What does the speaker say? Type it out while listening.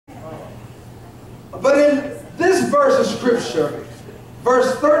But in this verse of Scripture,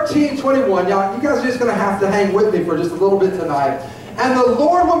 verse 13:21, y'all, you guys are just going to have to hang with me for just a little bit tonight. And the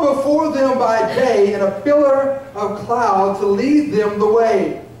Lord went before them by day in a pillar of cloud to lead them the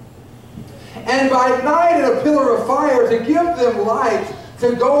way, and by night in a pillar of fire to give them light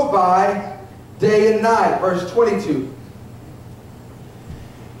to go by day and night. Verse 22.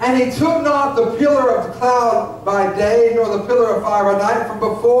 And he took not the pillar of the cloud by day, nor the pillar of fire by night from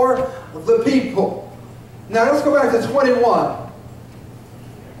before the people. Now let's go back to 21.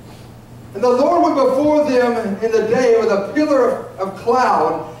 And the Lord went before them in the day with a pillar of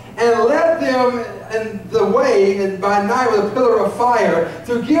cloud, and led them in the way, and by night with a pillar of fire,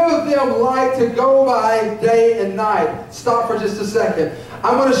 to give them light to go by day and night. Stop for just a second.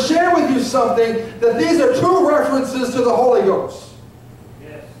 I'm going to share with you something, that these are two references to the Holy Ghost.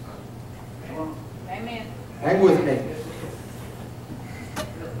 Yes. Amen. Hang with me.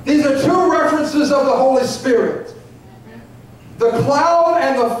 These are two references of the Holy Spirit. The cloud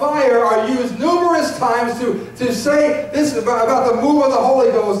and the fire are used numerous times to say this about the move of the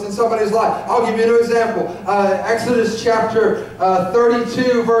Holy Ghost in somebody's life. I'll give you an example. Exodus chapter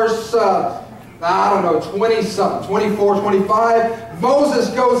 32, verse, 20-something, 24, 25. Moses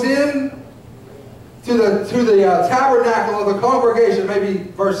goes in to the tabernacle of the congregation, maybe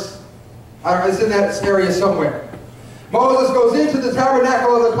verse, I don't know, it's in that area somewhere. Moses goes into the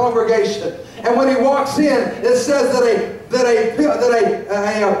tabernacle of the congregation, and when he walks in, it says that a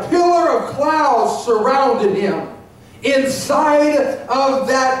pillar of clouds surrounded him inside of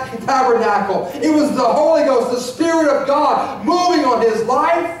that tabernacle. It was the Holy Ghost, the Spirit of God, moving on his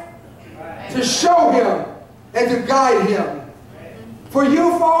life to show him and to guide him. For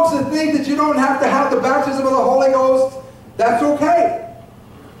you folks that think that you don't have to have the baptism of the Holy Ghost, that's okay.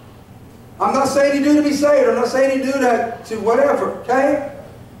 I'm not saying you do to be saved. I'm not saying you do to whatever, okay?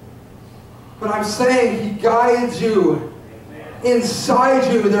 But I'm saying He guides you.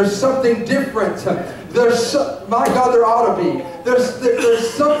 Inside you, there's something different. My God, there ought to be. There's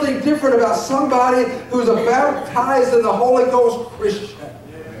something different about somebody who's a baptized in the Holy Ghost Christian.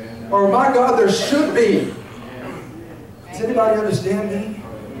 Or my God, there should be. Does anybody understand me?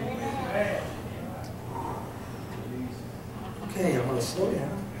 Okay, I'm going to slow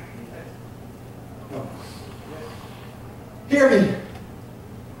down. No. Hear me.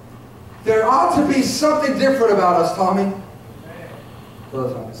 There ought to be something different about us, Tommy.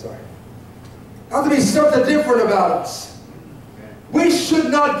 Brother Tommy, sorry. There ought to be something different about us. We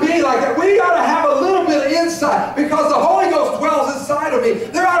should not be like that. We got to have a little bit of insight, because the Holy Ghost dwells inside of me.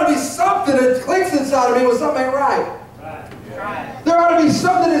 There ought to be something that clicks inside of me when something ain't right. There ought to be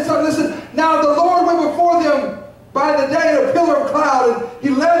something inside. Listen, now the Lord went before them by the day in a pillar of cloud, and He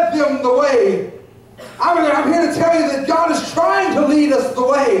led them the way. I'm here to tell you that God is trying to lead us the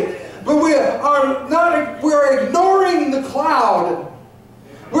way, but we're ignoring the cloud.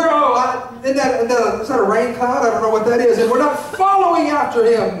 Is that a rain cloud? I don't know what that is. And we're not following after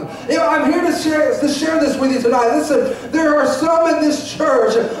Him. I'm here to share this with you tonight. Listen, there are some in this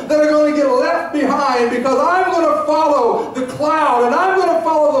church that are going to get left behind, because I'm going to follow the cloud, and I'm going to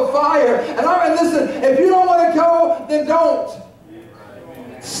follow the fire. And listen, if you don't want to go, then don't.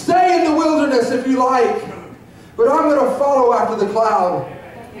 Stay in the wilderness if you like. But I'm going to follow after the cloud.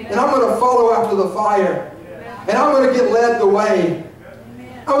 And I'm going to follow after the fire. And I'm going to get led the way.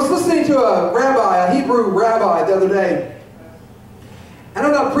 I was listening to a Hebrew rabbi the other day. And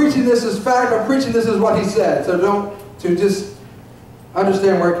I'm not preaching this as fact, I'm preaching this as what he said. So just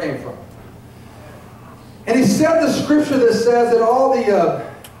understand where it came from. And he said the scripture that says that all the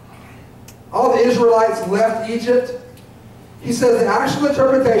Israelites left Egypt. He says the actual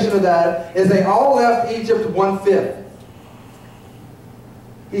interpretation of that is they all left Egypt 1/5.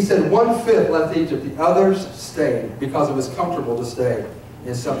 He said 1/5 left Egypt. The others stayed because it was comfortable to stay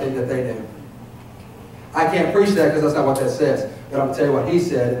in something that they knew. I can't preach that because that's not what that says. But I'm going to tell you what he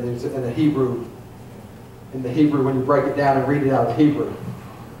said in the Hebrew. In the Hebrew, when you break it down and read it out of Hebrew.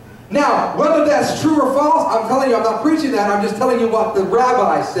 Now, whether that's true or false, I'm telling you, I'm not preaching that. I'm just telling you what the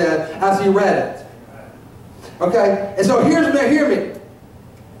rabbi said as he read it. Okay? And so hear me.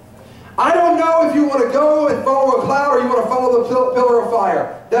 I don't know if you want to go and follow a cloud or you want to follow the pillar of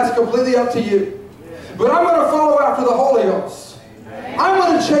fire. That's completely up to you. But I'm going to follow after the Holy Ghost. I'm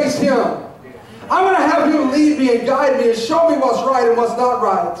going to chase Him. I'm going to have Him lead me and guide me and show me what's right and what's not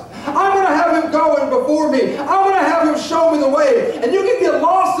right. I'm going to have Him going before me. I'm going to have Him show me the way. And you can get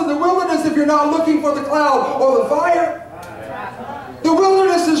lost in the wilderness if you're not looking for the cloud or the fire. The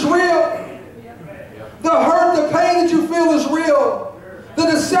wilderness is real. The hurt, the pain that you feel is real. The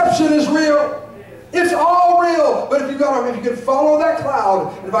deception is real. It's all real. But if you can follow that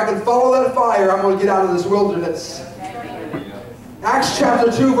cloud, and if I can follow that fire, I'm going to get out of this wilderness. Acts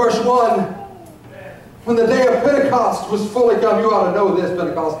chapter 2, verse 1. When the day of Pentecost was fully come, you ought to know this,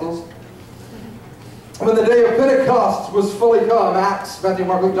 Pentecostals. When the day of Pentecost was fully come, Acts, Matthew,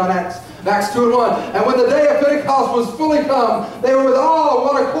 Mark, Luke, John, Acts 2 and 1. And when the day of Pentecost was fully come, they were with all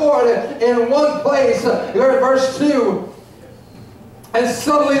one accord in one place. Verse 2. And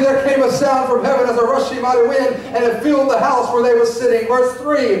suddenly there came a sound from heaven as a rushing mighty wind, and it filled the house where they were sitting. Verse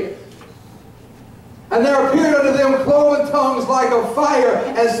 3. And there appeared unto them cloven tongues like of fire,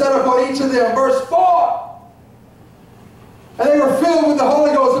 and set upon each of them. Verse 4. And they were filled with the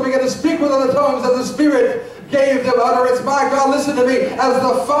Holy Ghost and began to speak with other tongues as the Spirit gave them utterance. My God, listen to me. As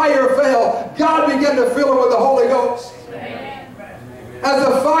the fire fell, God began to fill them with the Holy Ghost. As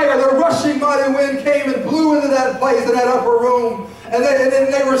the fire, the rushing mighty wind came and blew into that place, in that upper room. And then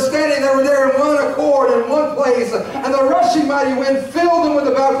they were standing, they were there in one accord, in one place. And the rushing mighty wind filled them with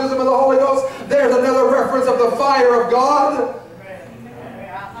the baptism of the Holy Ghost. There's another reference of the fire of God.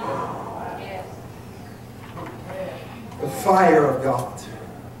 The fire of God.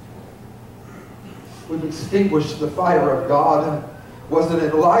 We've extinguished the fire of God. Wasn't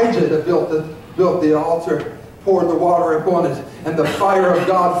it Elijah that built the altar, poured the water upon it, and the fire of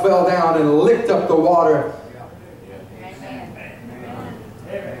God fell down and licked up the water?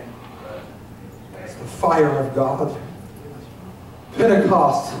 It's the fire of God.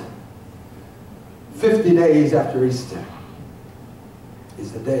 Pentecost, 50 days after Easter,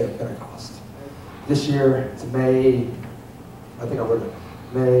 is the day of Pentecost. This year, it's May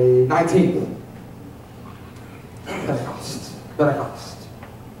 19th. Pentecost.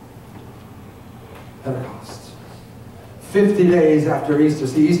 50 days after Easter.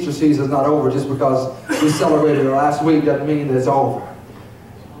 See, Easter season is not over. Just because we celebrated it last week doesn't mean that it's over.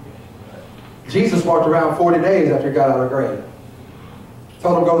 Jesus walked around 40 days after he got out of the grave.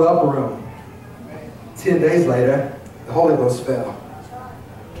 Told him to go to the upper room. 10 days later, the Holy Ghost fell.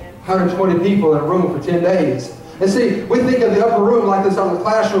 120 people in a room for 10 days. And see, we think of the upper room like this on the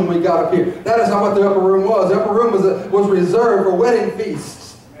classroom we got up here. That is not what the upper room was. The upper room was reserved for wedding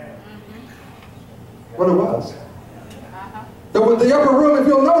feasts. What it was. The upper room, if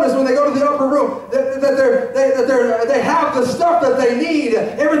you'll notice, when they go to the upper room, they have the stuff that they need.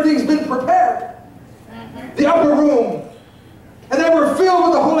 Everything's been prepared. The upper room. And they were filled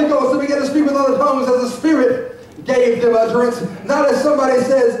with the Holy Ghost and began to speak with other tongues as the Spirit gave them utterance. Not as somebody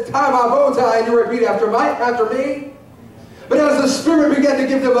says, tie my bow tie, and you repeat after me. But as the Spirit began to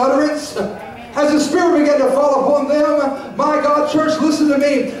give them utterance, as the Spirit began to fall upon them, my God, church, listen to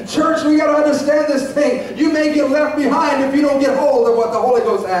me. Church, we got to understand this thing. You may get left behind if you don't get hold of what the Holy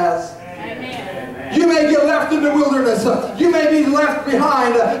Ghost has. Amen. You may get left in the wilderness. You may be left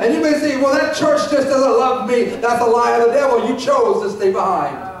behind. And you may say, well, that church just doesn't love me. That's a lie of the devil. You chose to stay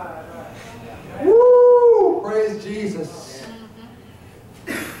behind. Woo! Praise Jesus.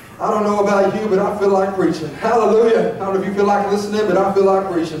 I don't know about you, but I feel like preaching. Hallelujah. I don't know if you feel like listening, but I feel like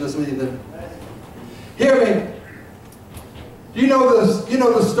preaching this evening. Hear me. You know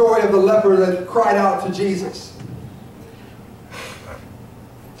the story of the leper that cried out to Jesus.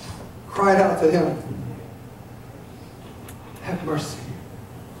 Cried out to him. Have mercy.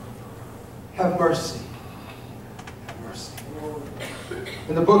 Have mercy. Have mercy.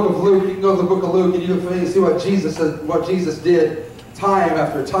 In the book of Luke, you can go to the book of Luke and you can see what Jesus did time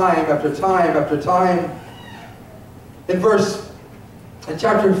after time after time after time. In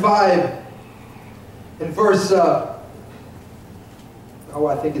chapter 5, in verse,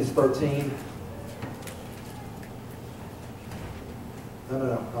 I think it's 13.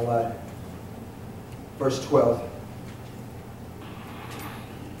 No, I lied. Verse 12.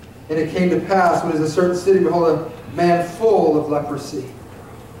 And it came to pass, when it was a certain city, behold, a man full of leprosy,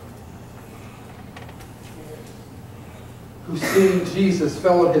 who seeing Jesus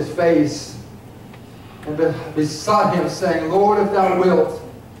fell on his face and besought him, saying, Lord, if thou wilt,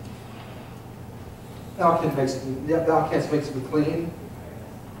 thou canst make me clean.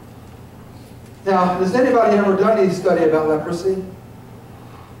 Now, has anybody ever done any study about leprosy?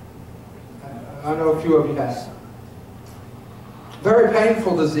 I know a few of you have. Very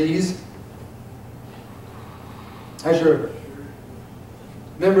painful disease. As your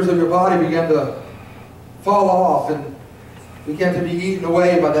members of your body begin to fall off and begin to be eaten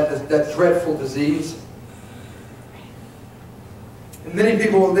away by that dreadful disease. And many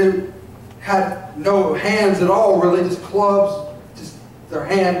people, they had no hands at all, really, just clubs, just their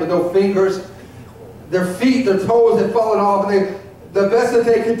hand with no fingers. Their feet, their toes had fallen off, and the best that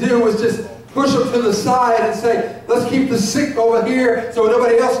they could do was just push them to the side and say, let's keep the sick over here so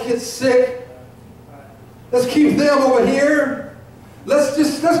nobody else gets sick. Let's keep them over here. Let's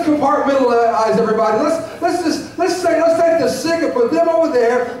compartmentalize everybody. Let's take the sick and put them over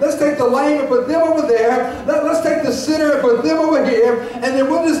there. Let's take the lame and put them over there. Let's take the sinner and put them over here. And then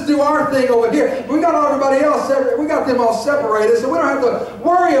we'll just do our thing over here. We got everybody else separate. We got them all separated, so we don't have to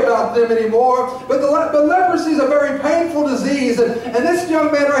worry about them anymore. But leprosy is a very painful disease. And this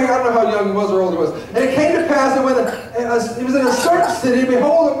young man right here, I don't know how young he was or old he was. And it came to pass that when he was in a certain city,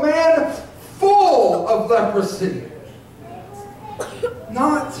 behold, a man full of leprosy.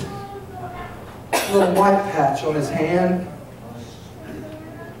 Not a little white patch on his hand.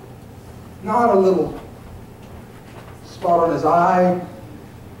 Not a little spot on his eye.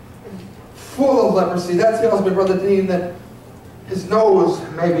 Full of leprosy. That tells me, Brother Dean, that his nose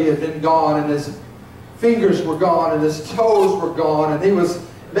maybe had been gone, and his fingers were gone, and his toes were gone, and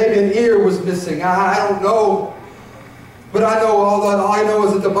maybe an ear was missing. I don't know. But I know all I know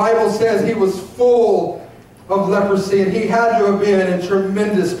is that the Bible says he was full of leprosy, and he had to have been in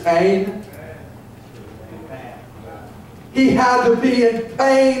tremendous pain. He had to be in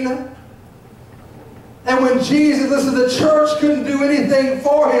pain. And when Jesus, listen, the church couldn't do anything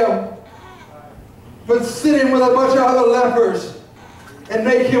for him but sit him with a bunch of other lepers and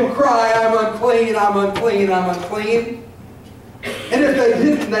make him cry, I'm unclean, I'm unclean, I'm unclean. And if they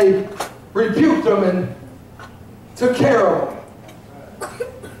didn't, they rebuked him and took care of him.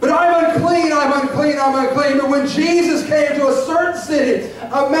 But I'm unclean, I'm unclean, I'm unclean. But when Jesus came to a certain city,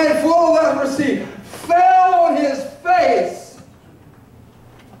 a man full of leprosy fell on his face.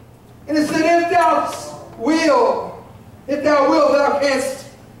 And it said, if thou wilt, thou canst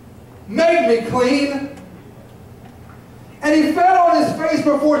make me clean. And he fell on his face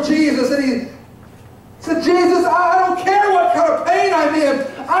before Jesus, and he said, Jesus, I don't care what kind of pain I'm in.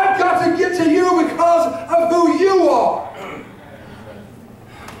 I've got to get to you because of who you are.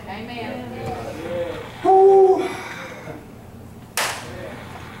 Ooh.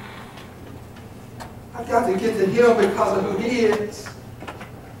 I've got to get to him because of who he is.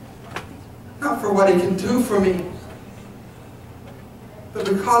 Not for what he can do for me, but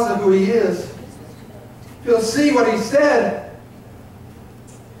because of who he is. You'll see what he said.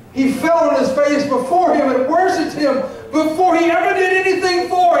 He fell on his face before him and worshipped him before he ever did anything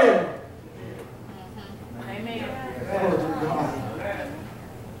for him. Amen. Oh, God.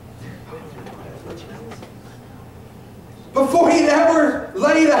 Before he'd ever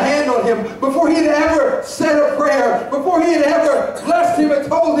laid a hand on him, before he'd ever said a prayer, before he'd ever blessed him and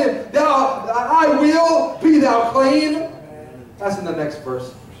told him, I will be thou clean. That's in the next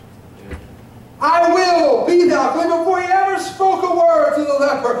verse. I will be thou clean. Before he ever spoke a word to the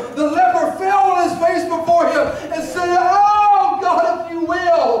leper fell on his face before him and said, oh God, if you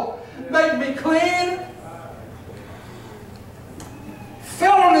will, make me clean.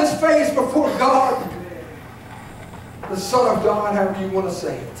 Fell on his face before God. The Son of God, however you want to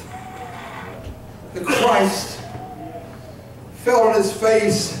say it. The Christ fell on his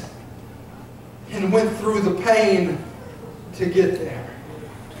face and went through the pain to get there.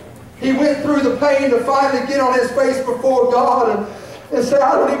 He went through the pain to finally get on his face before God and say,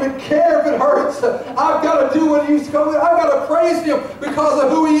 I don't even care if it hurts. I've got to do what he's going. I've got to praise him because of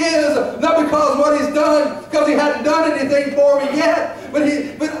who he is, not because of what he's done, because he hadn't done anything for me yet. But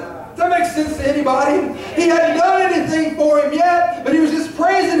that makes sense to anybody. He hadn't done anything for him yet, but he was just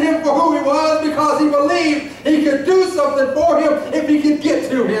praising him for who he was because he believed he could do something for him if he could get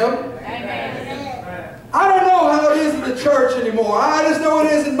to him. Amen. I don't know how it is in the church anymore. I just know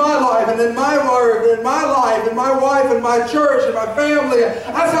it is in my life and in my word, in my life, and my wife, and my church, and my family.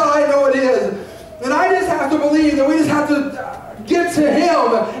 That's how I know it is. And I just have to believe that we just have to get to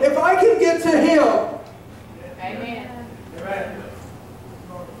him. If I can get to him. Amen.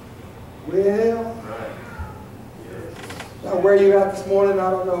 Well, now where you at this morning, I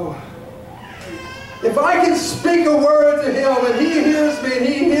don't know. If I can speak a word to him and he hears me and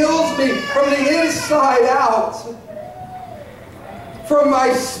he heals me from the inside out, from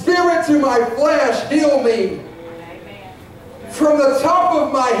my spirit to my flesh, heal me. From the top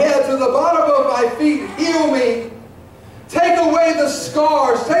of my head to the bottom of my feet, heal me. Take away the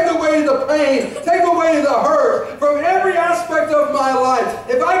scars, take away the pain, take away the hurt from every aspect of my life.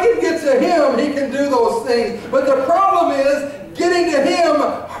 If I can get to him, he can do those things. But the problem is, getting to him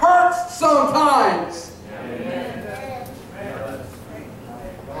hurts sometimes.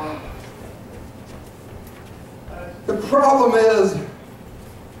 The problem is,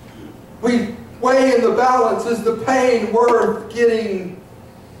 we weigh in the balance, is the pain worth getting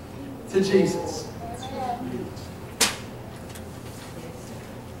to Jesus?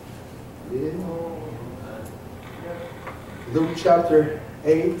 Luke chapter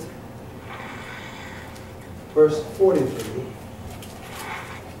 8. verse 43.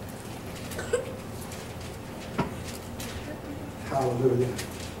 Hallelujah.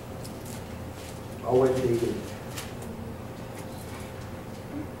 I'll wait till you get it.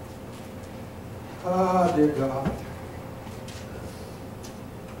 Ah, dear God.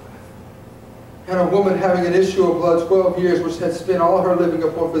 And a woman having an issue of blood 12 years, which had spent all her living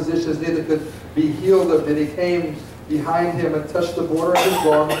upon physicians, neither could be healed of it. He came behind him and touched the border of his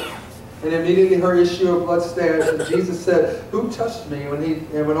garment. And immediately her issue of blood stanch. And Jesus said, "Who touched me?"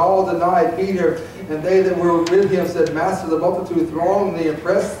 And when all denied, Peter and they that were with him said, "Master, the multitude throng thee and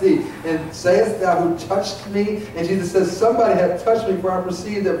press thee, and sayest thou, who touched me?" And Jesus says, "Somebody hath touched me, for I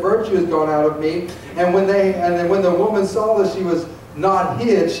perceive that virtue is gone out of me." And when the woman saw that she was not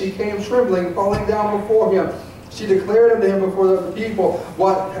hid, she came trembling, falling down before him. She declared unto him before the people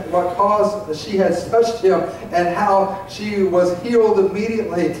what cause she had touched him, and how she was healed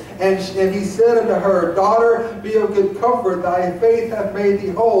immediately. And he said unto her, "Daughter, be of good comfort. Thy faith hath made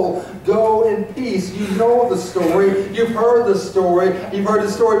thee whole. Go in peace." You know the story. You've heard the story. You've heard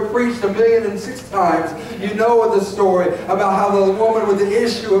the story preached 1,006 times. You know the story about how the woman with the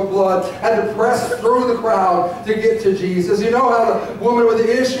issue of blood had to press through the crowd to get to Jesus. You know how the woman with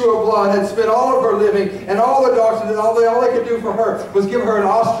the issue of blood had spent all of her living and all the doctors, and all they could do for her was give her an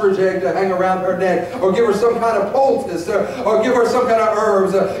ostrich egg to hang around her neck, or give her some kind of poultice, or give her some kind of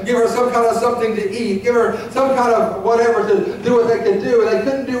herbs, give her some kind of something to eat, give her some kind of whatever to do what they could do. They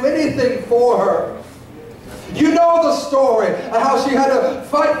couldn't do anything for her. You know the story of how she had to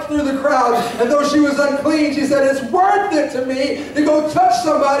fight through the crowd, and though she was unclean, she said, "It's worth it to me to go touch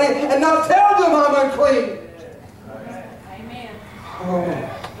somebody and not tell them I'm unclean." Amen. Oh.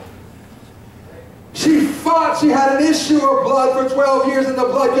 She fought. She had an issue of blood for 12 years, and the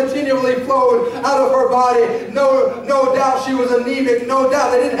blood continually flowed out of her body. No doubt she was anemic. No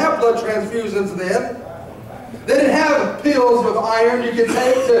doubt. They didn't have blood transfusions then. They didn't have pills with iron you could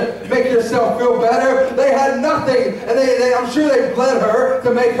take to make yourself feel better. They had nothing. And I'm sure they bled her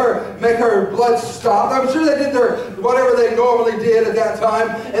to make her blood stop. I'm sure they did whatever they normally did at that time.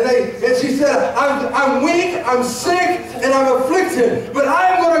 And she said, I'm weak, I'm sick, and I'm afflicted, but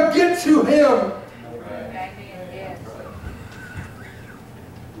I'm going to get to him.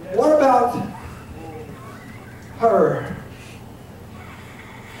 What about her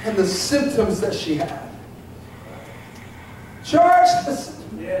and the symptoms that she had? Church,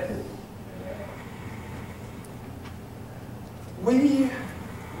 yes. We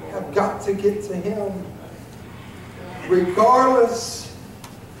have got to get to him regardless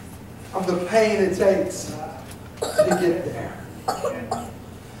of the pain it takes to get there.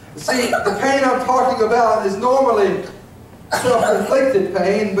 See, the pain I'm talking about is normally self-inflicted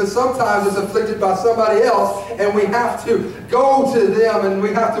pain, but sometimes it's afflicted by somebody else, and we have to go to them, and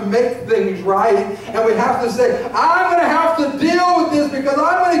we have to make things right, and we have to say, I'm going to have to deal with this because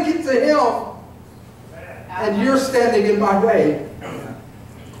I'm going to get to him, and you're standing in my way.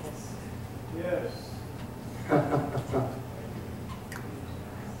 Yes.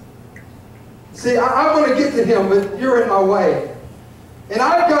 See, I'm going to get to him, but you're in my way. And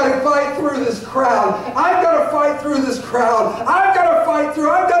I've got to fight through this crowd. I've got to fight through this crowd. I've got to fight through.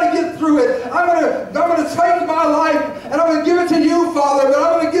 I've got to get through it. I'm going to take my life and I'm going to give it to you, Father. But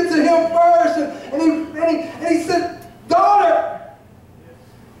I'm going to get to him first. And he said, "Daughter."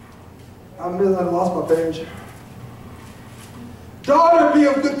 I lost my page. "Daughter, be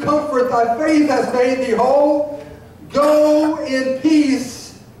of good comfort. Thy faith has made thee whole. Go in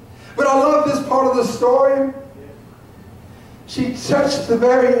peace." But I love this part of the story. She touched the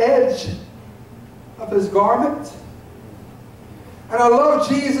very edge of his garment. And I love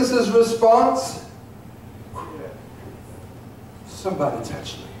Jesus' response. Somebody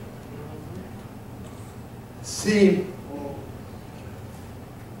touched me. See,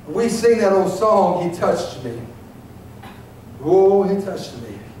 we sing that old song, He Touched Me. Oh, He touched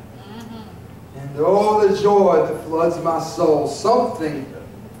me. And oh, the joy that floods my soul. Something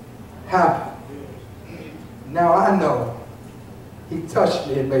happened. Now I know He touched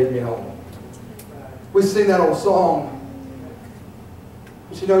me and made me whole. We sing that old song.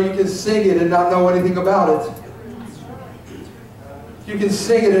 But you know, you can sing it and not know anything about it. You can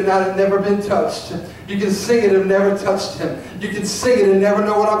sing it and not have never been touched. You can sing it and never touched him. You can sing it and never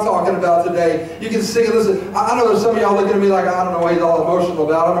know what I'm talking about today. You can sing it. Listen, I know there's some of y'all looking at me like, I don't know why he's all emotional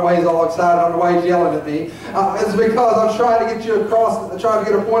about it. I don't know why he's all excited. I don't know why he's yelling at me. It's because I'm trying to get you across, trying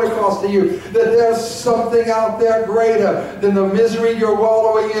to get a point across to you that there's something out there greater than the misery you're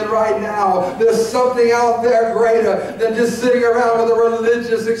wallowing in right now. There's something out there greater than just sitting around with a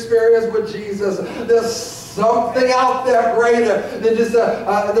religious experience with Jesus. There's something out there greater than just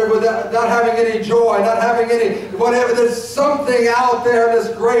not having any joy, not having any whatever. There's something out there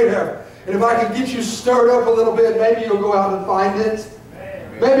that's greater. And if I can get you stirred up a little bit, maybe you'll go out and find it.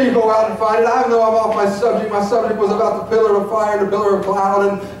 Maybe you go out and find it. I know I'm off my subject. My subject was about the pillar of fire and the pillar of cloud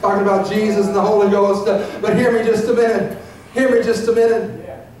and talking about Jesus and the Holy Ghost. But hear me just a minute. Hear me just a minute.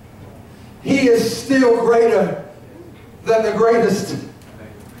 He is still greater than the greatest.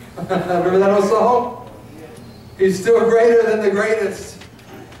 Remember that old song? He's still greater than the greatest.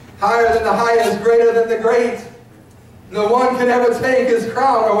 Higher than the highest, greater than the great. No one can ever take his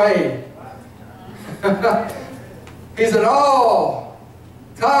crown away. He's an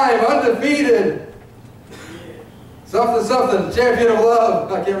all-time undefeated something, champion of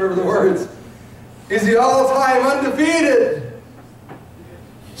love. I can't remember the words. He's the all-time undefeated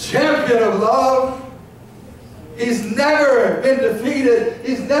champion of love. He's never been defeated.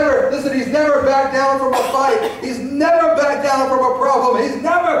 He's never backed down from a fight. He's never backed down from a problem. He's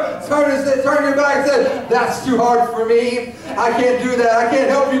never turned your back and said, that's too hard for me. I can't do that. I can't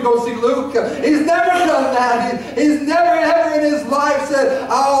help you go see Luke. He's never done that. He's never ever in his life said,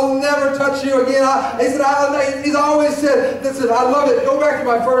 I'll never touch you again. He's always said, listen, I love it. Go back to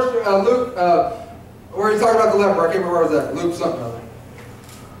my first Luke, where he's talking about the leper. I can't remember where I was at. Luke something or other.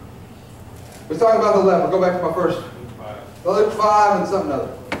 We're talking about the leper. Go back to my first. Luke 5 and something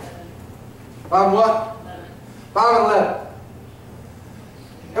other. 5 and what? 5 and 11.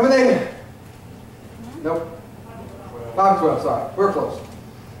 And when they... Nope. 5 and 12, sorry. We're close.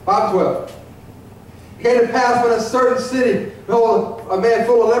 5 and 12. It came to pass when a certain city, behold, a man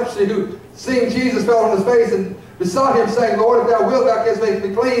full of leprosy who, seeing Jesus, fell on his face and besought him, saying, Lord, if thou wilt, thou canst make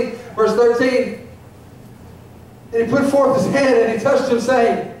me clean. Verse 13. And he put forth his hand and he touched him,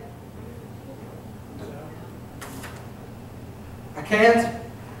 saying, I can't.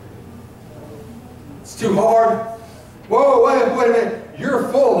 It's too hard. Whoa, wait a minute. You're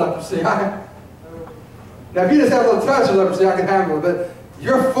full of leprosy. Now, if you just have a little touch of leprosy, I can handle it. But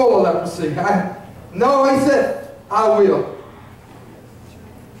you're full of leprosy. No, he said, I will.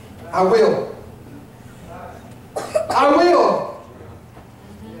 I will. I will.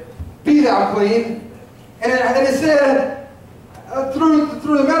 Be thou clean. And it said, through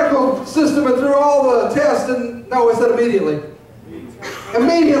the medical system and through all the tests, and no, it said immediately.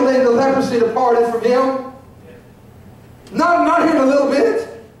 Immediately the leprosy departed from him. Not here in a little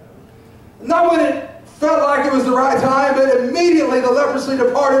bit. Not when it felt like it was the right time, but immediately the leprosy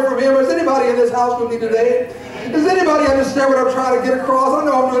departed from him. Is anybody in this house with me today? Does anybody understand what I'm trying to get across? I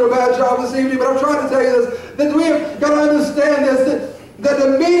know I'm doing a bad job this evening, but I'm trying to tell you this, that we have got to understand this, that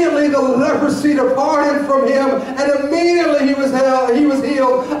immediately the leprosy departed from him, and immediately he was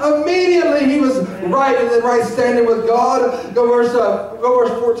healed. Immediately he was right in the right standing with God. Go verse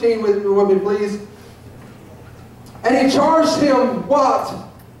 14 with me, please. And he charged him what?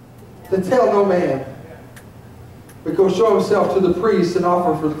 To tell no man, but go show himself to the priest and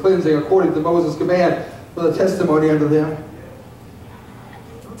offer for cleansing according to Moses' command for the testimony unto them.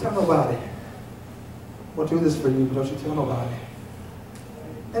 Don't tell nobody. I'll do this for you, but don't you tell nobody.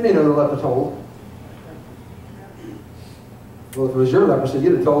 And you know the leper told. Well, if it was your leprosy,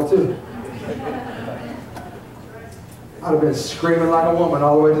 you'd have told too. I'd have been screaming like a woman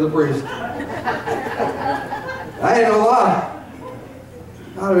all the way to the priest. I ain't gonna lie.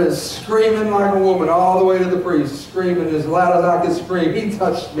 I'd have been screaming like a woman all the way to the priest, screaming as loud as I could scream. He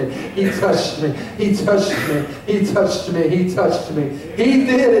touched me. He touched me. He touched me. He touched me. He touched me. He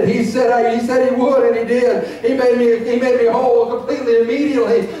did it. He said he would, and he did. He made me whole completely,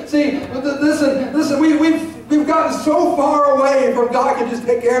 immediately. See, listen. We've gotten so far away from God can just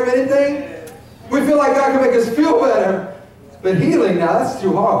take care of anything. We feel like God can make us feel better, but healing now, that's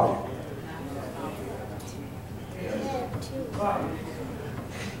too hard.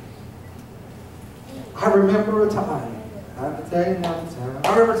 I remember a time. I have to tell you another time.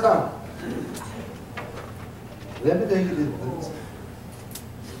 I remember a time. Let me tell you this.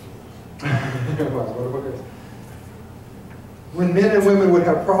 When men and women would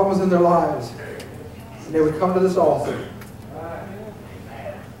have problems in their lives, and they would come to this altar.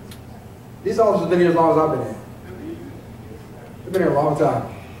 These altars have been here as long as I've been here. They've been here a long time.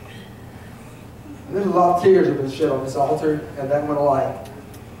 And there's a lot of tears that have been shed on this altar, and that one alike.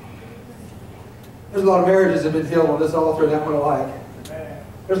 There's a lot of marriages that have been healed on this altar and that one alike.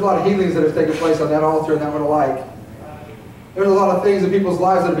 There's a lot of healings that have taken place on that altar and that one alike. There's a lot of things in people's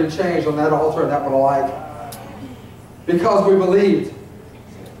lives that have been changed on that altar and that one alike. Because we believed.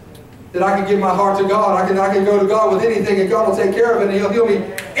 that I can give my heart to God. I can go to God with anything, and God will take care of it, and He'll heal me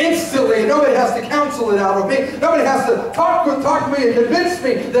instantly. And nobody has to counsel it out of me. Nobody has to talk to me and convince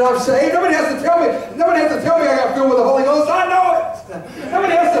me that I'm saved. Nobody has to tell me I got filled with the Holy Ghost. I know it.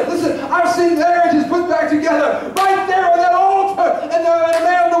 Nobody has to. Listen, I've seen marriages put back together right there on that altar, and the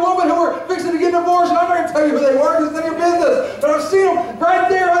man and the woman who were fixing to get divorced. I'm not going to tell you who they were because it's none of your business. But I've seen them right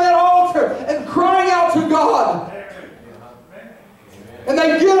there on that altar and crying out to God. And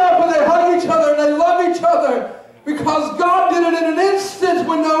they get up and they hug each other and they love each other because God did it in an instant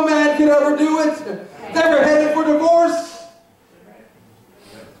when no man could ever do it. They were headed for divorce.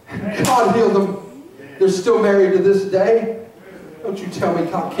 God healed them. They're still married to this day. Don't you tell me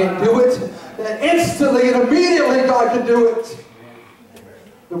God can't do it. Instantly and immediately God can do it.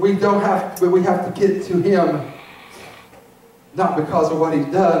 But we have to get to Him not because of what He's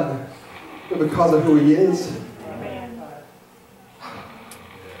done, but because of who He is.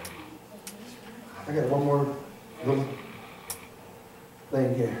 I got one more little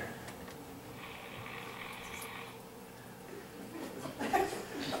thing here.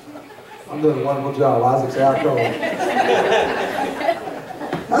 I'm doing a wonderful job. Isaac's out cold.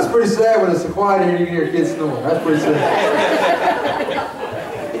 That's pretty sad when it's so quiet here and you can hear kids snoring. That's pretty sad.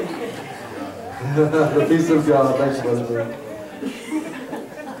 The peace of God. Thanks, Brother.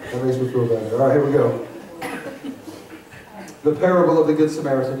 That makes me feel better. All right, here we go. The parable of the Good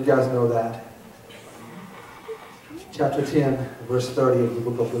Samaritan. You guys know that. Chapter 10, verse 30 of the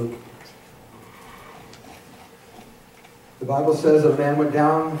book of Luke. The Bible says a man went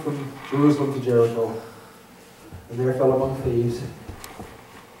down from Jerusalem to Jericho, and there fell among thieves.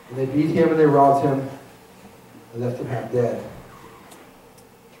 And they beat him and they robbed him and left him half dead.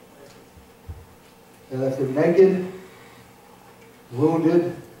 They left him naked,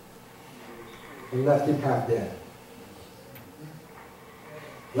 wounded, and left him half dead.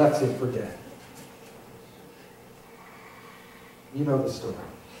 Left him for dead. You know the story.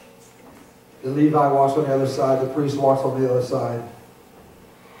 The Levi walks on the other side, the priest walks on the other side.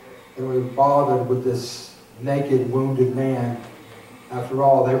 And we were bothered with this naked, wounded man. After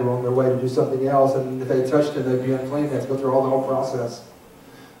all, they were on their way to do something else, and if they touched him, they'd be unclean. They had to go through all the whole process.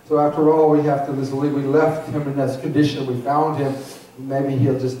 So after all, we have to we left him in this condition. We found him. Maybe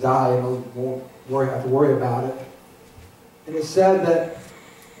he'll just die and we won't have to worry about it. And it said that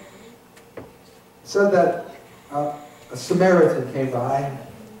a Samaritan came by.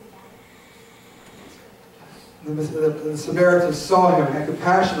 The Samaritan saw him, had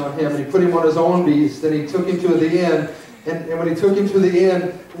compassion on him, and he put him on his own beast, and he took him to the inn. And when he took him to the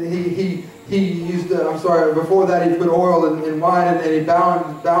inn, he used, before that he put oil and wine, and he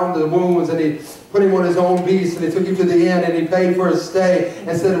bound the wounds, and he put him on his own beast, and he took him to the inn, and he paid for his stay,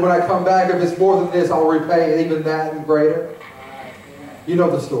 and said, when I come back, if it's more than this, I'll repay even that and greater. You know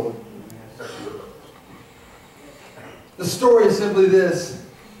the story. The story is simply this,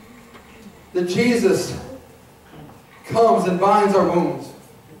 that Jesus comes and binds our wounds.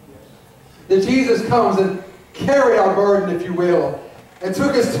 That Jesus comes and carried our burden, if you will, and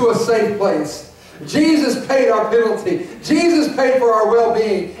took us to a safe place. Jesus paid our penalty. Jesus paid for our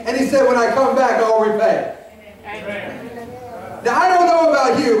well-being. And He said, when I come back, I'll repay. Amen. Now, I don't know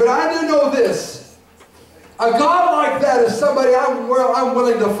about you, but I do know this. A God like that is somebody I'm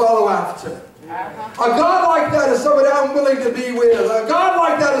willing to follow after. A God like that is somebody I'm willing to be with. A God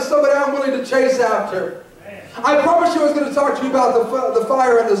like that is somebody I'm willing to chase after. I promised you I was going to talk to you about the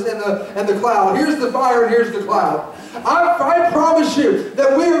fire and the cloud. Here's the fire and here's the cloud. I promise you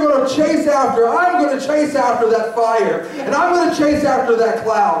that we are going to chase after. I'm going to chase after that fire. And I'm going to chase after that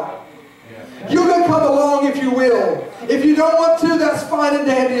cloud. You can come along if you will. If you don't want to, that's fine and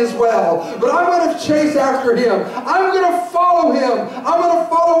dandy as well. But I'm going to chase after Him. I'm going to follow Him. I'm going to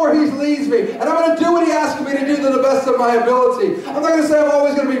follow where He leads me. And I'm going to do what He asks me to do to the best of my ability. I'm not going to say I'm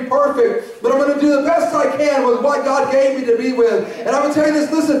always going to be perfect, but I'm going to do the best I can with what God gave me to be with. And I'm going to tell you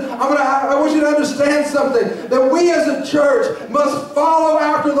this, listen, I want you to understand something, that we as a church must follow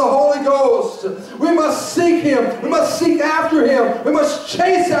after the Holy Ghost. We must seek Him. We must seek after Him. We must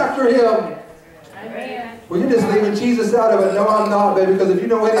chase after Him. Amen. Well, you're just leaving Jesus out of it. No, I'm not, baby, because if you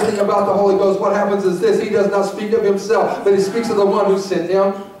know anything about the Holy Ghost, what happens is this. He does not speak of Himself, but He speaks of the one who sent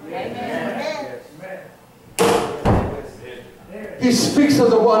Him. Amen. He speaks of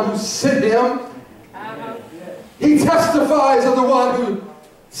the one who sent Him. He testifies of the one who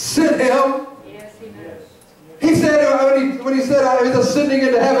sent Him. He said, when he said, I was ascending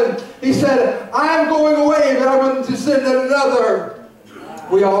into heaven, He said, I am going away, but I'm going to send another.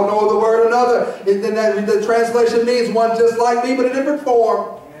 We all know the word another. The translation means one just like me, but a different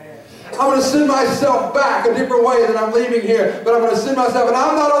form. I'm going to send myself back a different way than I'm leaving here. But I'm going to send myself. And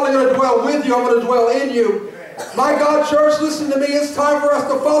I'm not only going to dwell with you, I'm going to dwell in you. My God, church, listen to me. It's time for us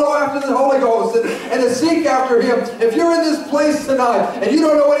to follow after the Holy Ghost and to seek after Him. If you're in this place tonight and you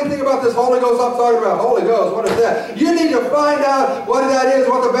don't know anything about this Holy Ghost I'm talking about, Holy Ghost, what is that? You need to find out what that is,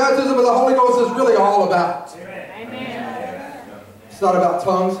 what the baptism of the Holy Ghost is really all about. Amen. It's not about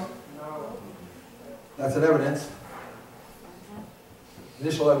tongues. That's an evidence.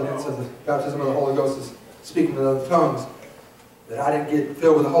 Initial evidence of the baptism of the Holy Ghost is speaking in other tongues. That I didn't get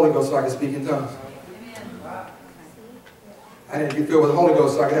filled with the Holy Ghost so I could speak in tongues. I didn't get filled with the Holy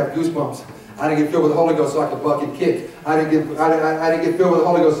Ghost so I could have goosebumps. I didn't get filled with the Holy Ghost so I could buck and kick. I didn't get filled with the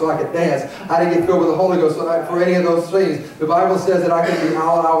Holy Ghost so I could dance. I didn't get filled with the Holy Ghost for any of those things. The Bible says that I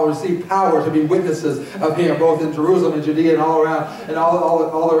will receive power to be witnesses of Him, both in Jerusalem and Judea and all around, and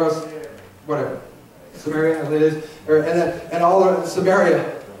all the rest, whatever. Samaria, as it is, and all of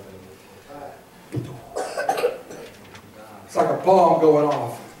Samaria. It's like a bomb going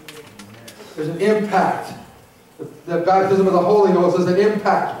off. There's an impact. The baptism of the Holy Ghost is an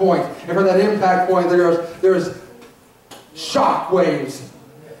impact point. And from that impact point, there's shock waves.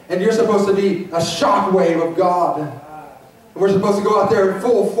 And you're supposed to be a shock wave of God. And we're supposed to go out there in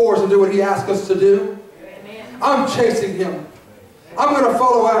full force and do what He asks us to do. I'm chasing Him. I'm going to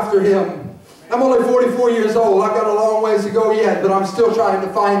follow after Him. I'm only 44 years old. I've got a long ways to go yet, but I'm still trying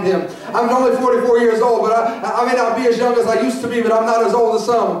to find Him. I'm only 44 years old, but I may not be as young as I used to be, but I'm not as old as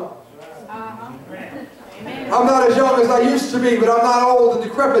some. I'm not as young as I used to be, but I'm not old and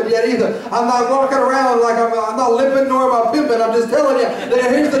decrepit yet either. I'm not walking around like I'm not limping nor am I pimping. I'm just telling you that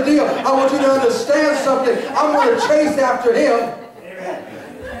here's the deal. I want you to understand something. I'm going to chase after Him.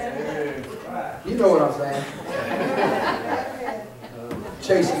 You know what I'm saying.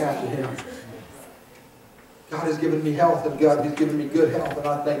 Chasing after Him. God has given me health, and God has given me good health, and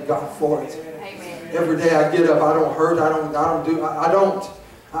I thank God for it. Amen. Every day I get up, I don't hurt, I don't.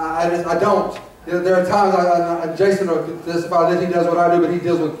 There are times, Jason will testify that he does what I do, but he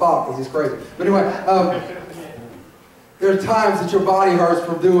deals with pop because he's crazy. But anyway, there are times that your body hurts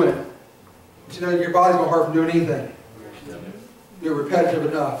from doing it. But you know, your body's going to hurt from doing anything. You're repetitive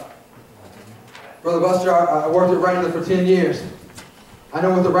enough. Brother Buster, I worked at Wrangler for 10 years. I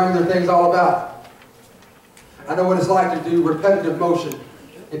know what the Wrangler thing's all about. I know what it's like to do repetitive motion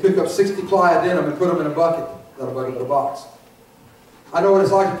and pick up 60 ply of denim and put them in a bucket. Not a bucket, but a box. I know what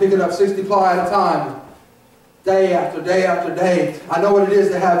it's like to pick it up 60 ply at a time, day after day after day. I know what it is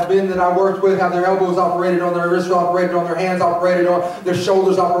to have men that I worked with have their elbows operated on, their wrists operated on, their hands operated on, their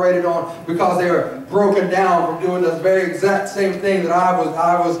shoulders operated on, because they were broken down from doing the very exact same thing that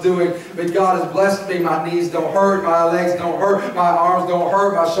I was doing. But God has blessed me. My knees don't hurt, my legs don't hurt, my arms don't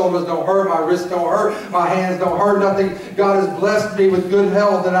hurt, my shoulders don't hurt, my wrists don't hurt, my hands don't hurt, nothing. God has blessed me with good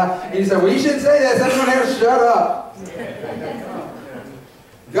health. And he said, well, you shouldn't say that. Everyone here, shut up.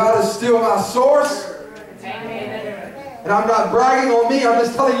 God is still my source. And I'm not bragging on me. I'm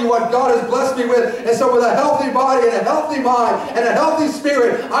just telling you what God has blessed me with. And so with a healthy body and a healthy mind and a healthy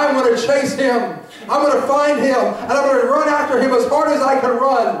spirit, I'm going to chase Him. I'm going to find Him. And I'm going to run after Him as hard as I can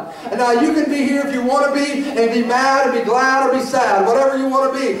run. And now you can be here if you want to be, and be mad or be glad or be sad, whatever you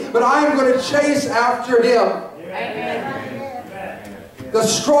want to be. But I'm going to chase after Him. Amen. The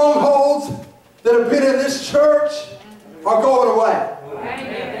strongholds that have been in this church are going away.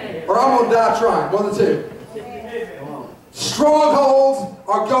 Amen. Or I'm going to die trying. One of the two. Strongholds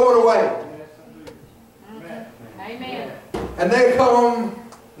are going away. Amen. And they come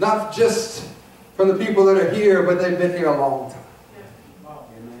not just from the people that are here, but they've been here a long time.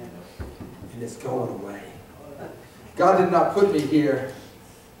 Amen. And it's going away. God did not put me here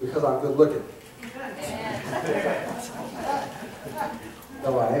because I'm good looking.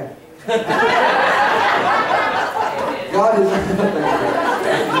 No, I am. God is.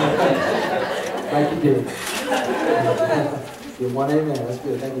 Thank you, dear. Give one amen. That's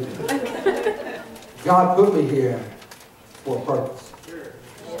good. Thank you. God put me here for a purpose.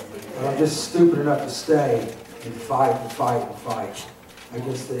 And I'm just stupid enough to stay and fight and fight and fight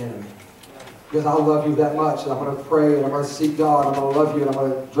against the enemy. Because I love you that much, and I'm going to pray, and I'm going to seek God, and I'm going to love you, and I'm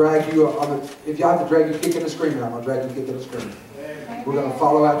going to drag you. If I have to drag you kicking and screaming, I'm going to drag you kicking and screaming. We're going to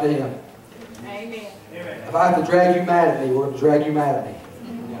follow after Him. Amen. If I have to drag you mad at me, we're going to drag you mad at me.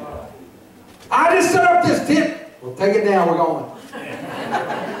 I just set up this tent. Well, take it down. We're going.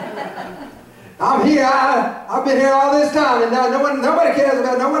 I'm here. I've been here all this time, and nobody cares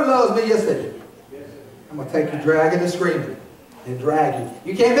about. No one loves me. Yes, they do. I'm going to take you dragging and screaming and drag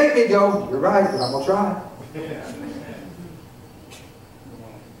you. You can't make me go. You're right, but I'm going to try.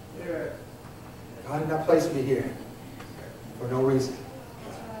 God did not place me here for no reason.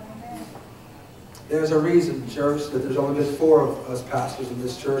 There's a reason, church, that there's only been 4 of us pastors in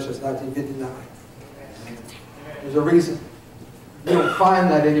this church since 1959. There's a reason. You don't find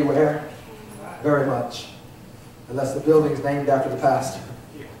that anywhere very much, unless the building's named after the pastor.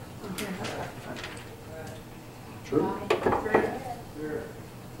 True?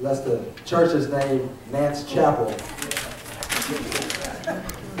 Unless the church is named Nance Chapel.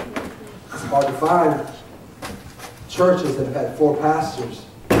 It's hard to find churches that have had 4 pastors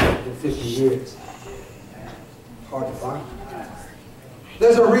in 50 years. Hard to find.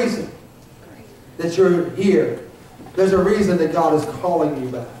 There's a reason that you're here. There's a reason that God is calling you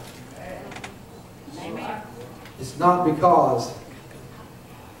back. Amen. It's not because...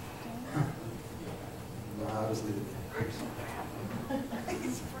 No, I'll just leave it there.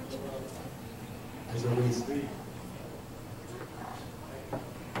 There's a reason.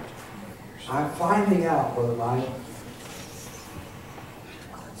 I'm finding out, Brother Mike,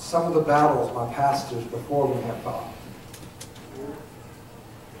 some of the battles my pastors before me have fought.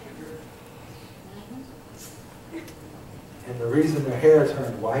 And the reason their hair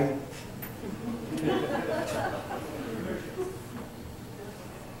turned white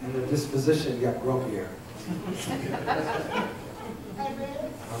and their disposition got grumpier.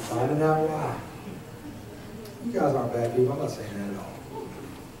 I'm finding out why. You guys aren't bad people. I'm not saying that at all.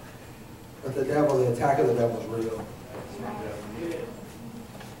 But the devil, the attack of the devil is real.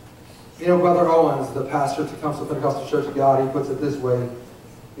 You know, Brother Owens, the pastor at the Pentecostal Church of God, he puts it this way.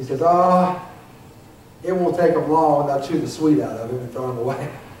 He says, it won't take them long and they'll chew the sweet out of him and throw him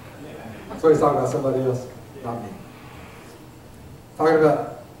away. That's what he's talking about, somebody else, not me. Talking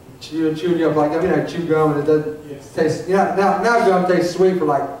about chewing gum, like, I mean, I chew gum and it doesn't taste, you know, now gum tastes sweet for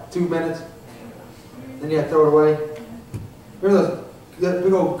like 2 minutes. Then you have to throw it away. Remember those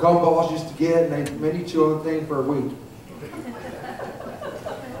big old gumballs you used to get, and they made you chew on the thing for a week.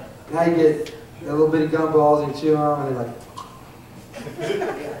 Now you get the little bitty gumballs and you chew on them, and they're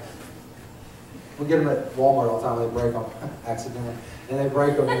like... We get them at Walmart all the time. They break them accidentally, and they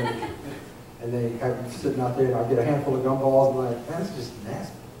break them, and they have them sitting out there. And I get a handful of gumballs, and I'm like, man, that's just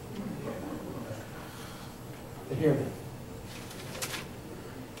nasty. But hear me,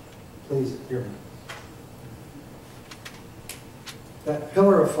 please hear me. That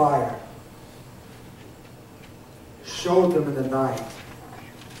pillar of fire showed them in the night,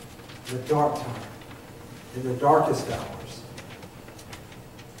 in the dark time, in the darkest hours.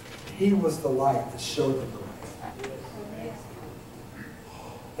 He was the light that showed them the way.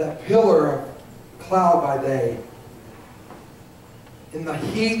 That pillar of cloud by day, in the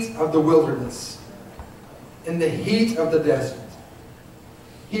heat of the wilderness, in the heat of the desert.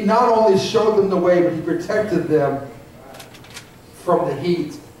 He not only showed them the way, but he protected them from the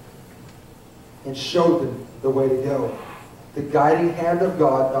heat and showed them the way to go. The guiding hand of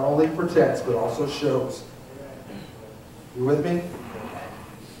God not only protects, but also shows. You with me?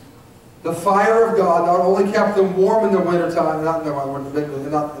 The fire of God not only kept them warm in the wintertime, not in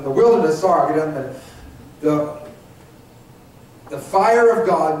the wilderness, sorry, the fire of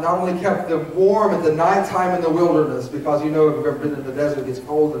God not only kept them warm at the nighttime in the wilderness, because you know if you've ever been in the desert, it gets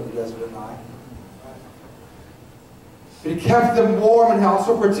cold in the desert at night. But he kept them warm and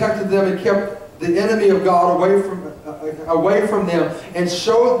also protected them and kept the enemy of God away from them and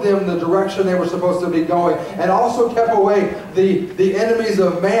showed them the direction they were supposed to be going, and also kept away the enemies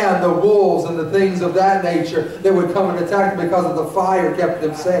of man, the wolves and the things of that nature that would come and attack them, because of the fire kept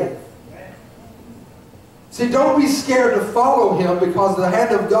them safe. See, don't be scared to follow him, because the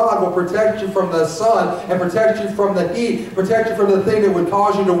hand of God will protect you from the sun and protect you from the heat, protect you from the thing that would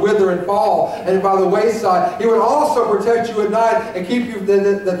cause you to wither and fall and by the wayside. He would also protect you at night and keep you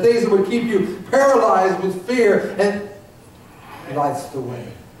the things that would keep you paralyzed with fear, and he lights the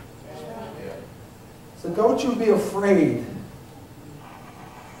way. So don't you be afraid of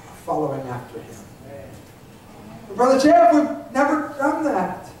following after him. But Brother Jeff, we've never done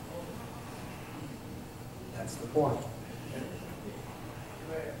that. That's the point.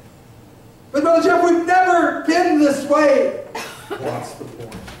 But Brother Jeff, we've never been this way. That's the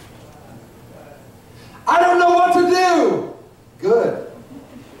point. I don't know what to do. Good.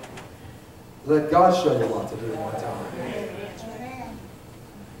 Let God show you what to do one time.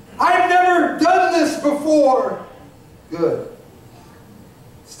 I've never done this before. Good.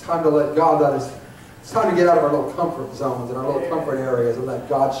 It's time to let God, it's time to get out of our little comfort zones and our little comfort areas and let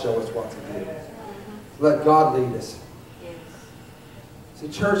God show us what to do. Let God lead us. See,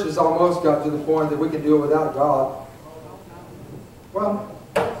 church has almost got to the point that we can do it without God. Well,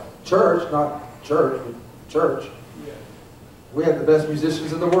 church, not church, but church. We have the best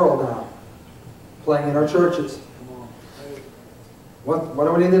musicians in the world now playing in our churches. What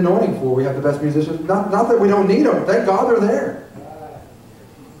do we need the anointing for? We have the best musicians. Not that we don't need them. Thank God they're there.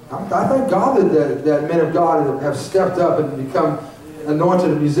 I thank God that men of God have stepped up and become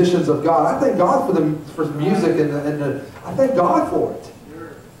anointed musicians of God. I thank God for the music and I thank God for it.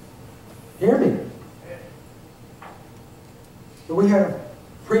 Hear me. But we have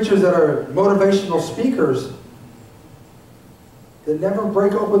preachers that are motivational speakers that never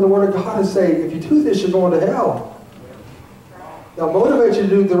break open the Word of God and say, if you do this, you're going to hell. They'll motivate you to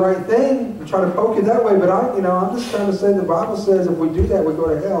do the right thing and try to poke you that way, but I'm just trying to say the Bible says if we do that, we go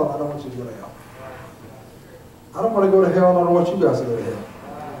to hell, and I don't want you to go to hell. I don't want to go to hell, and I don't want you guys to go to hell.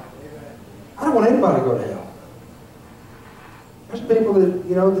 I don't want anybody to go to hell. There's people that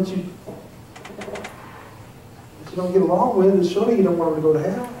you don't get along with, and surely you don't want them to go to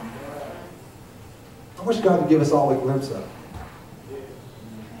hell. I wish God would give us all a glimpse of it.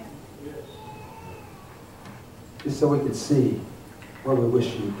 Just so we could see where we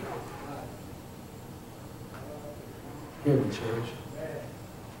wish you would go. Hear me, church.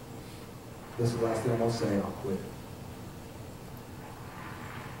 This is the last thing I'm going to say, I'll quit.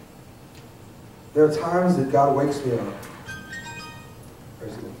 There are times that God wakes me up.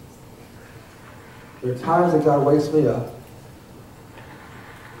 Praise the Lord. There are times that God wakes me up,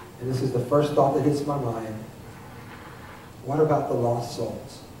 and this is the first thought that hits my mind. What about the lost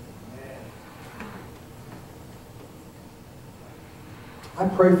souls? I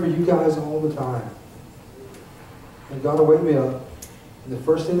pray for you guys all the time. And God will wake me up, and the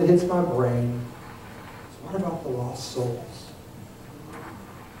first thing that hits my brain is, what about the lost souls?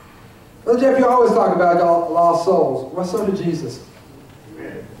 Brother Jeff, you always talk about lost souls. Well, so did Jesus.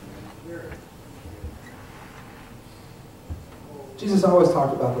 Amen. Jesus always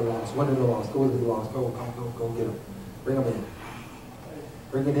talked about the lost. When are the lost? Go to the lost. Go get them. Bring them in.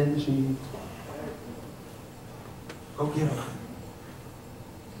 Bring it in, Jesus. Go get them.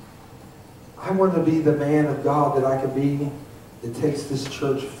 I want to be the man of God that I can be that takes this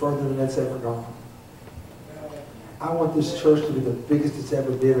church further than it's ever gone. I want this church to be the biggest it's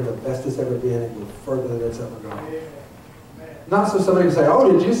ever been and the best it's ever been and go further than it's ever gone. Not so somebody can say,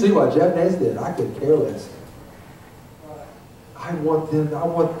 oh, did you see what Jeff Nance did? I could care less. I want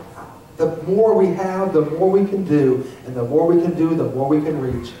the more we have, the more we can do, and the more we can do, the more we can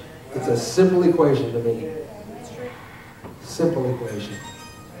reach. It's a simple equation to me. Simple equation.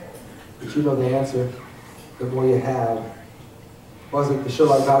 But you know the answer. The more you have. Wasn't the show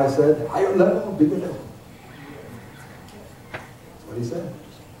like God said, higher level, bigger level. That's what he said.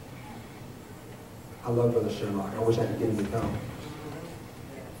 I love Brother Sherlock. I wish I could get him to come.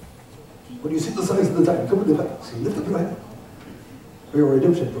 When you see the signs of the time, come to the back. So lift up your hand. For your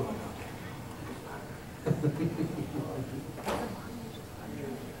redemption drawn.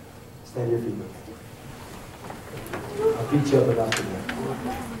 Stand to your feet. I'll beat you up enough today.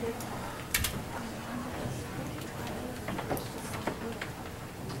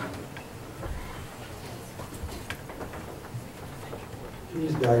 Can you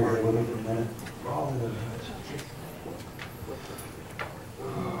just bow your head with me for a minute? We're all in the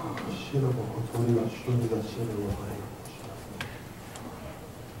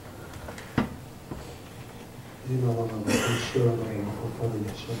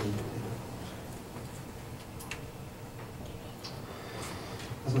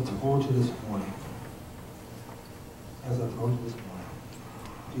As I told you this morning,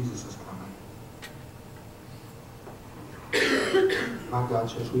 Jesus is coming. My God,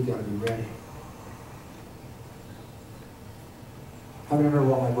 church, we got to be ready. How many remember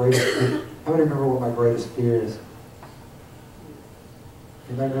what my greatest fear is?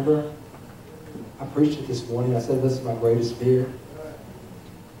 Anybody remember? I preached it this morning. I said this is my greatest fear.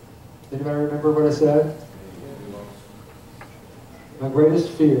 Anybody remember what I said? My greatest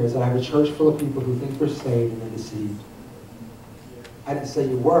fear is I have a church full of people who think they're saved and they're deceived. I didn't say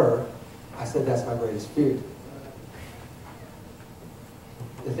you were. I said that's my greatest fear.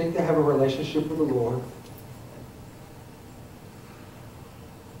 They think they have a relationship with the Lord,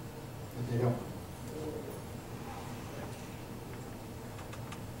 but they don't.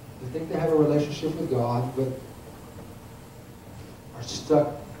 They think they have a relationship with God, but are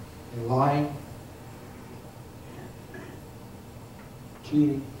stuck in lying,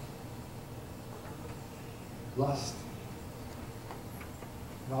 cheating, lust,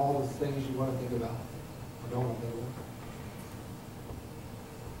 and all the things you want to think about or don't want to think about.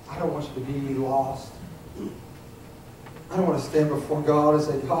 I don't want you to be lost. I don't want to stand before God and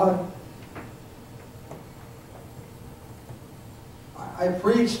say, God, I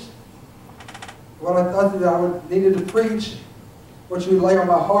preached what I thought that I needed to preach, what you would lay on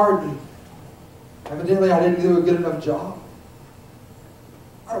my heart, and evidently I didn't do a good enough job.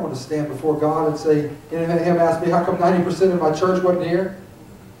 I don't want to stand before God and say, and him ask me, how come 90% of my church wasn't here?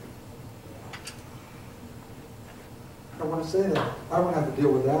 I don't want to say that. I don't want to have to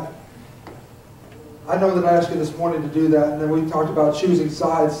deal with that. I know that I asked you this morning to do that, and then we talked about choosing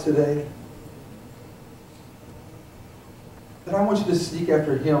sides today. But I want you to seek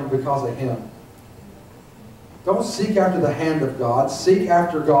after Him because of Him. Don't seek after the hand of God. Seek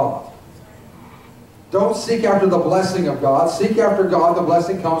after God. Don't seek after the blessing of God. Seek after God. The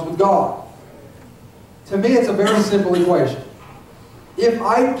blessing comes with God. To me, it's a very simple equation. If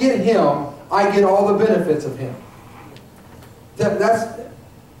I get Him, I get all the benefits of Him.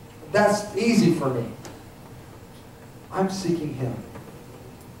 That's easy for me. I'm seeking Him.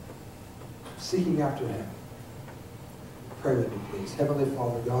 Seeking after Him. Pray with me, please. Heavenly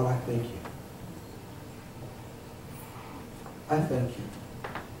Father, God, I thank you. I thank you.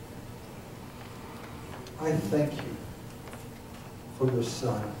 I thank you for your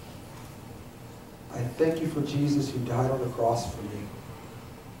Son. I thank you for Jesus who died on the cross for me.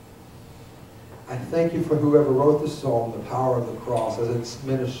 I thank you for whoever wrote the song, The Power of the Cross, as it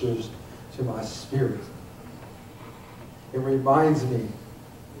ministers to my spirit. It reminds me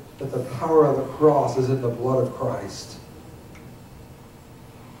that the power of the cross is in the blood of Christ.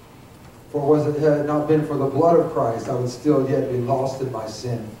 For was it had not been for the blood of Christ, I would still yet be lost in my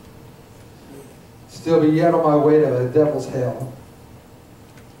sin. Still be yet on my way to the devil's hell.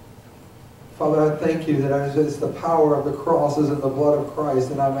 Father, I thank you that it's the power of the cross is in the blood of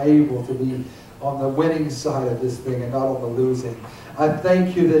Christ, and I'm able to be on the winning side of this thing and not on the losing. I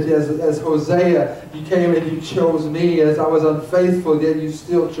thank you that as Hosea, you came and you chose me. As I was unfaithful, yet you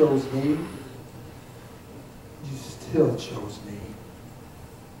still chose me. You still chose me.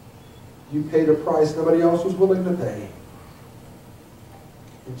 You paid a price nobody else was willing to pay.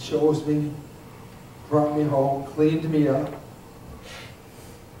 And chose me, brought me home, cleaned me up,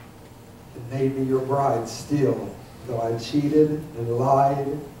 and made me your bride still. Though I cheated and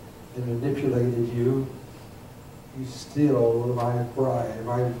lied and manipulated you, you still were my bride,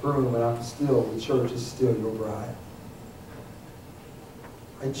 my groom, and I'm still, the church is still your bride.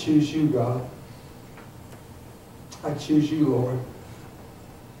 I choose you, God. I choose you, Lord.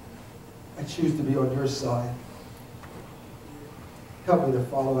 I choose to be on your side. Help me to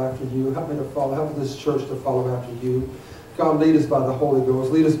follow after you. Help this church to follow after you. God, lead us by the Holy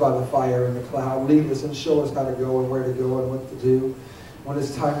Ghost. Lead us by the fire and the cloud. Lead us and show us how to go and where to go and what to do. When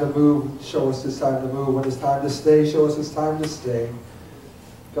it's time to move, show us it's time to move. When it's time to stay, show us it's time to stay.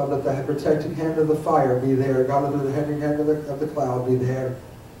 God, let the protecting hand of the fire be there. God, let the protecting hand of the cloud be there.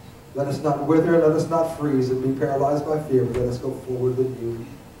 Let us not wither, let us not freeze and be paralyzed by fear, but let us go forward with you.